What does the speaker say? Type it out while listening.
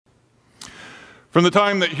From the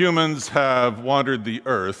time that humans have wandered the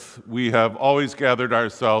earth, we have always gathered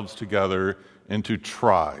ourselves together into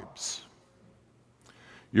tribes.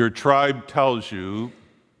 Your tribe tells you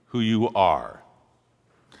who you are.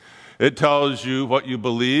 It tells you what you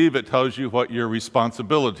believe. It tells you what your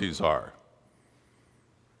responsibilities are.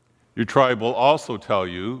 Your tribe will also tell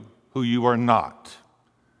you who you are not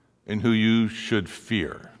and who you should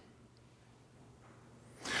fear.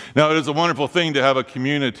 Now, it is a wonderful thing to have a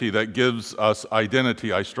community that gives us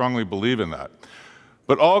identity. I strongly believe in that.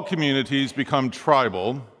 But all communities become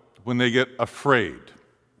tribal when they get afraid.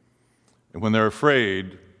 And when they're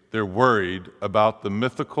afraid, they're worried about the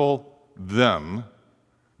mythical them,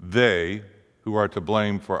 they, who are to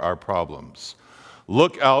blame for our problems.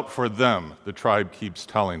 Look out for them, the tribe keeps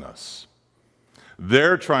telling us.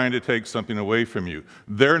 They're trying to take something away from you.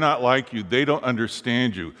 They're not like you. They don't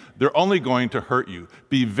understand you. They're only going to hurt you.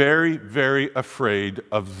 Be very, very afraid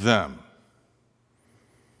of them.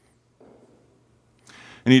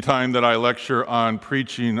 Anytime that I lecture on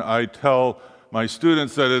preaching, I tell my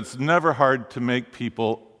students that it's never hard to make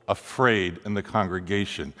people afraid in the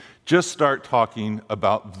congregation. Just start talking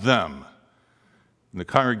about them. And the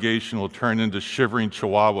congregation will turn into shivering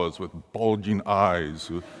chihuahuas with bulging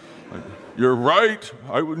eyes. You're right.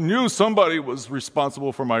 I knew somebody was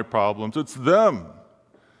responsible for my problems. It's them.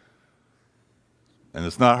 And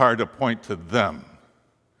it's not hard to point to them.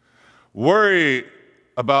 Worry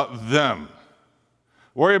about them.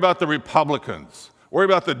 Worry about the Republicans. Worry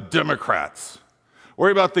about the Democrats.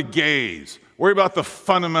 Worry about the gays. Worry about the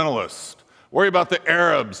fundamentalists. Worry about the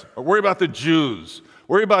Arabs. Or worry about the Jews.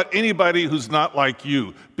 Worry about anybody who's not like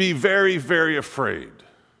you. Be very, very afraid.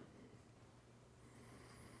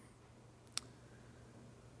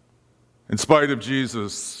 In spite of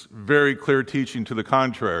Jesus' very clear teaching to the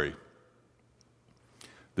contrary,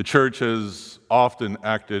 the church has often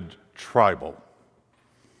acted tribal.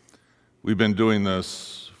 We've been doing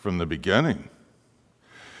this from the beginning.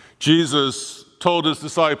 Jesus told his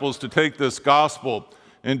disciples to take this gospel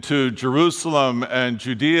into Jerusalem and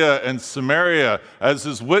Judea and Samaria as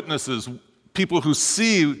his witnesses, people who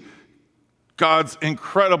see God's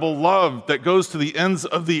incredible love that goes to the ends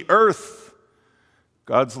of the earth.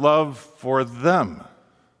 God's love for them.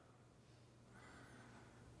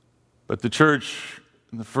 But the church,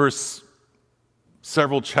 in the first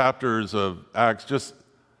several chapters of Acts, just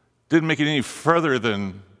didn't make it any further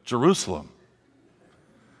than Jerusalem.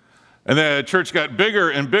 And the church got bigger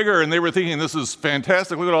and bigger, and they were thinking, this is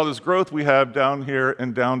fantastic. Look at all this growth we have down here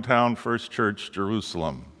in downtown First Church,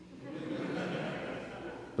 Jerusalem.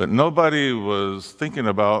 But nobody was thinking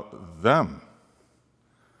about them.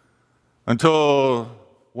 Until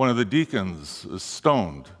one of the deacons is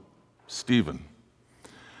stoned, Stephen.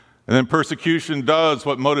 And then persecution does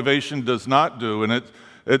what motivation does not do, and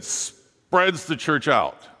it spreads the church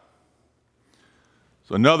out.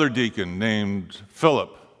 So another deacon named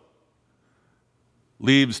Philip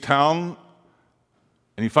leaves town,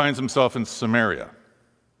 and he finds himself in Samaria.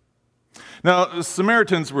 Now, the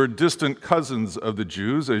Samaritans were distant cousins of the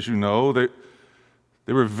Jews, as you know. They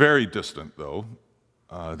were very distant, though.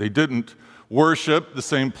 They didn't worship the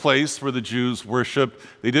same place where the Jews worshiped.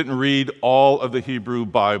 They didn't read all of the Hebrew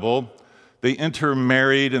Bible. They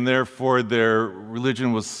intermarried, and therefore their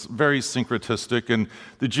religion was very syncretistic, and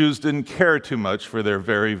the Jews didn't care too much for their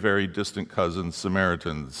very, very distant cousins,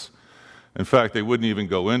 Samaritans. In fact, they wouldn't even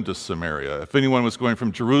go into Samaria. If anyone was going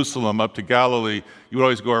from Jerusalem up to Galilee, you would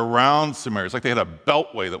always go around Samaria. It's like they had a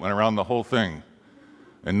beltway that went around the whole thing.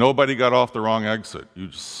 And nobody got off the wrong exit. You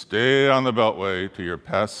just stay on the beltway till you're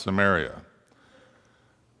past Samaria.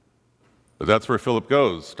 But that's where Philip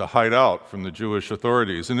goes, to hide out from the Jewish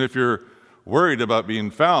authorities. And if you're worried about being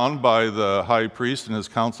found by the high priest and his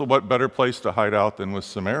council, what better place to hide out than with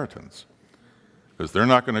Samaritans? Because they're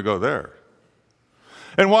not going to go there.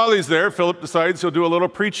 And while he's there, Philip decides he'll do a little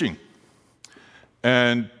preaching.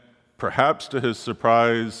 And perhaps to his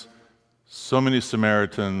surprise, so many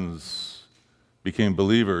Samaritans became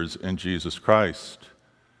believers in Jesus Christ.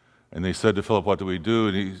 And they said to Philip, what do we do?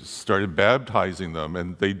 And he started baptizing them,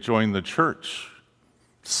 and they joined the church.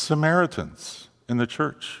 Samaritans in the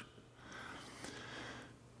church.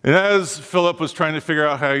 And as Philip was trying to figure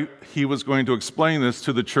out how he was going to explain this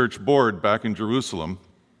to the church board back in Jerusalem,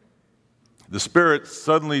 the Spirit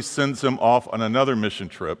suddenly sends him off on another mission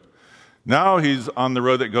trip. Now he's on the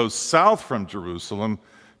road that goes south from Jerusalem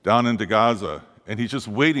down into Gaza, and he's just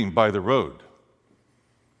waiting by the road.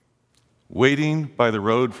 Waiting by the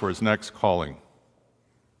road for his next calling.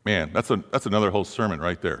 Man, that's another whole sermon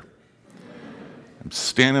right there. I'm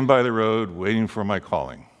standing by the road waiting for my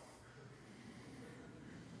calling.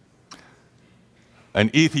 An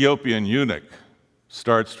Ethiopian eunuch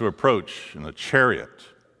starts to approach in a chariot.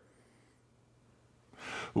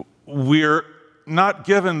 We're not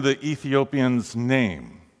given the Ethiopian's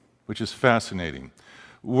name, which is fascinating.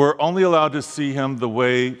 We're only allowed to see him the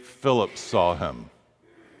way Philip saw him,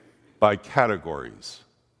 by categories.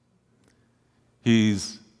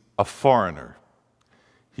 He's a foreigner.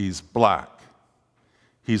 He's black.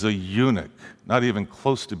 He's a eunuch, not even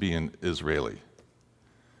close to being Israeli.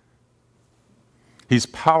 He's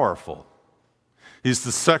powerful. He's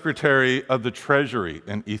the secretary of the treasury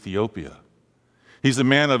in Ethiopia. He's a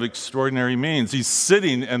man of extraordinary means. He's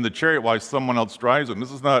sitting in the chariot while someone else drives him.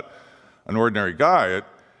 This is not an ordinary guy.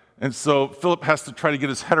 And so Philip has to try to get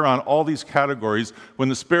his head around all these categories when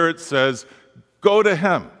the Spirit says, go to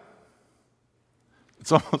him.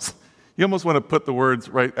 You almost want to put the words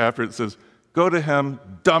right after it says, go to him,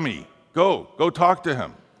 dummy. Go talk to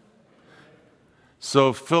him.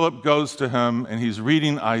 So Philip goes to him and he's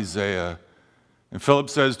reading Isaiah. And Philip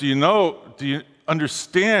says, do you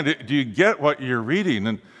understand it? Do you get what you're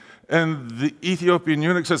reading? And the Ethiopian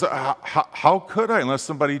eunuch says, how could I unless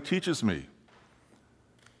somebody teaches me?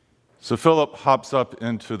 So Philip hops up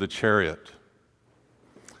into the chariot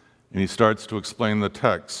and he starts to explain the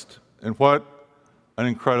text. And what an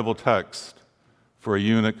incredible text for a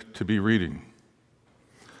eunuch to be reading.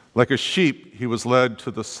 Like a sheep, he was led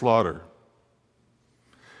to the slaughter.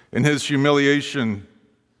 In his humiliation,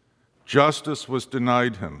 justice was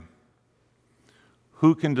denied him.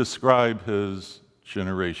 Who can describe his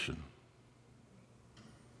generation?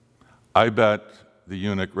 I bet the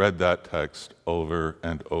eunuch read that text over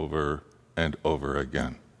and over and over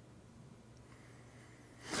again.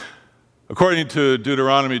 According to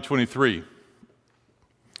Deuteronomy 23,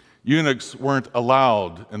 eunuchs weren't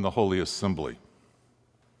allowed in the Holy Assembly.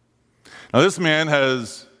 Now, this man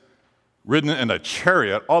has ridden in a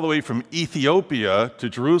chariot all the way from Ethiopia to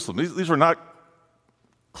Jerusalem. These were not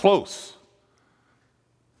close.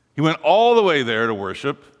 He went all the way there to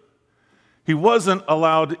worship. He wasn't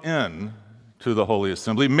allowed in to the Holy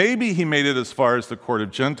Assembly. Maybe he made it as far as the court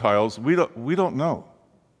of Gentiles. We don't know.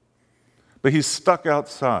 But he's stuck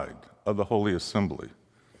outside of the Holy Assembly.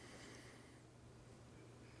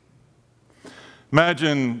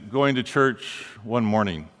 Imagine going to church one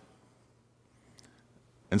morning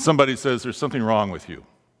and somebody says, there's something wrong with you.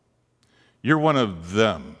 You're one of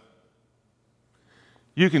them.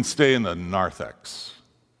 You can stay in the narthex,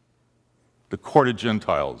 the court of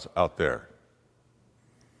Gentiles out there.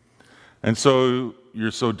 And so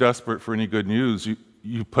you're so desperate for any good news,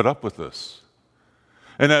 you put up with this.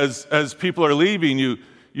 And as people are leaving,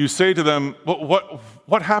 you say to them,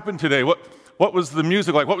 what happened today? What was the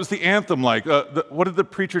music like? What was the anthem like? What did the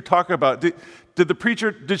preacher talk about? Did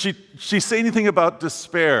she say anything about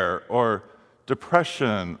despair or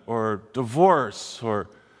depression or divorce? Or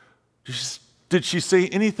did she say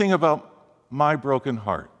anything about my broken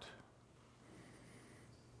heart?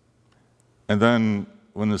 And then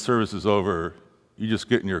when the service is over, you just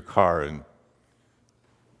get in your car and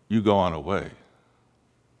you go on away.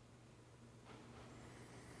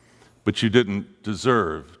 But you didn't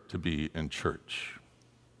deserve to be in church.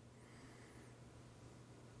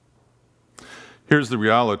 Here's the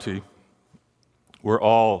reality. We're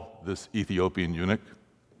all this Ethiopian eunuch.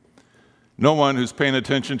 No one who's paying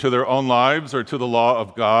attention to their own lives or to the law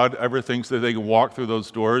of God ever thinks that they can walk through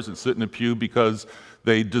those doors and sit in a pew because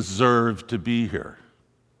they deserve to be here.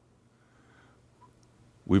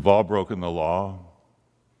 We've all broken the law.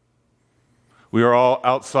 We are all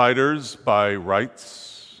outsiders by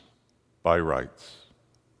rights.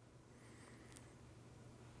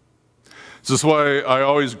 This is why I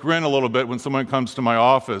always grin a little bit when someone comes to my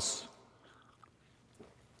office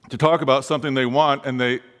to talk about something they want, and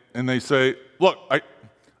they say, look,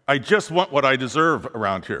 I just want what I deserve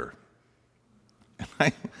around here.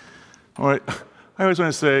 And I always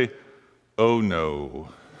want to say, oh no.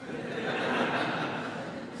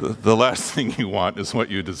 The last thing you want is what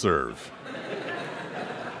you deserve.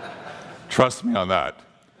 Trust me on that.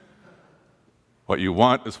 What you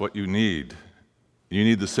want is what you need. You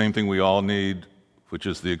need the same thing we all need, which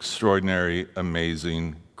is the extraordinary,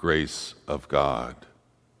 amazing grace of God.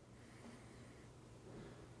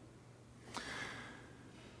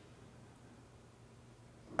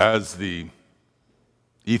 As the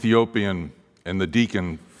Ethiopian and the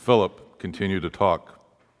deacon Philip continue to talk,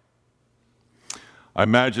 I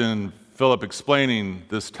imagine Philip explaining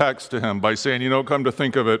this text to him by saying, come to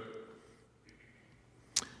think of it,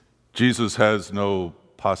 Jesus has no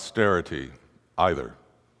posterity either.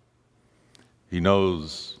 He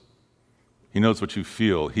knows what you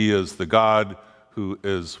feel. He is the God who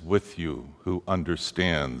is with you, who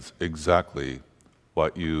understands exactly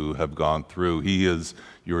what you have gone through. He is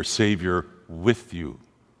your Savior with you.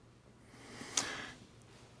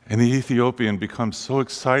 And the Ethiopian becomes so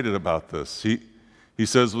excited about this. He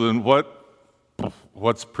says, well, then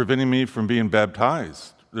what's preventing me from being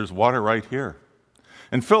baptized? There's water right here.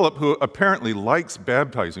 And Philip, who apparently likes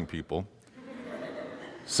baptizing people,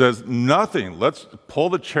 says, nothing. Let's pull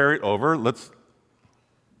the chariot over. Let's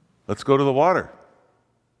go to the water.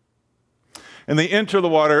 And they enter the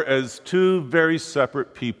water as two very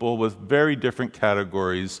separate people with very different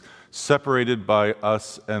categories, separated by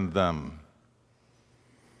us and them.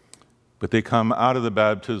 But they come out of the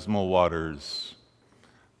baptismal waters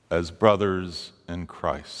as brothers in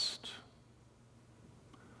Christ,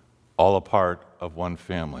 all a part of one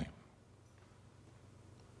family.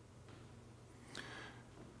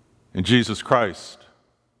 In Jesus Christ,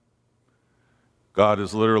 God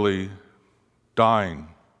is literally dying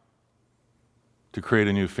to create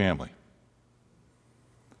a new family.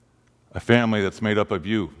 A family that's made up of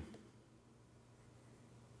you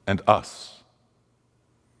and us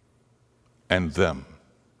and them.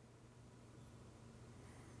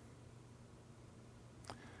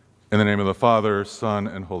 In the name of the Father, Son,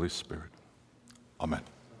 and Holy Spirit. Amen.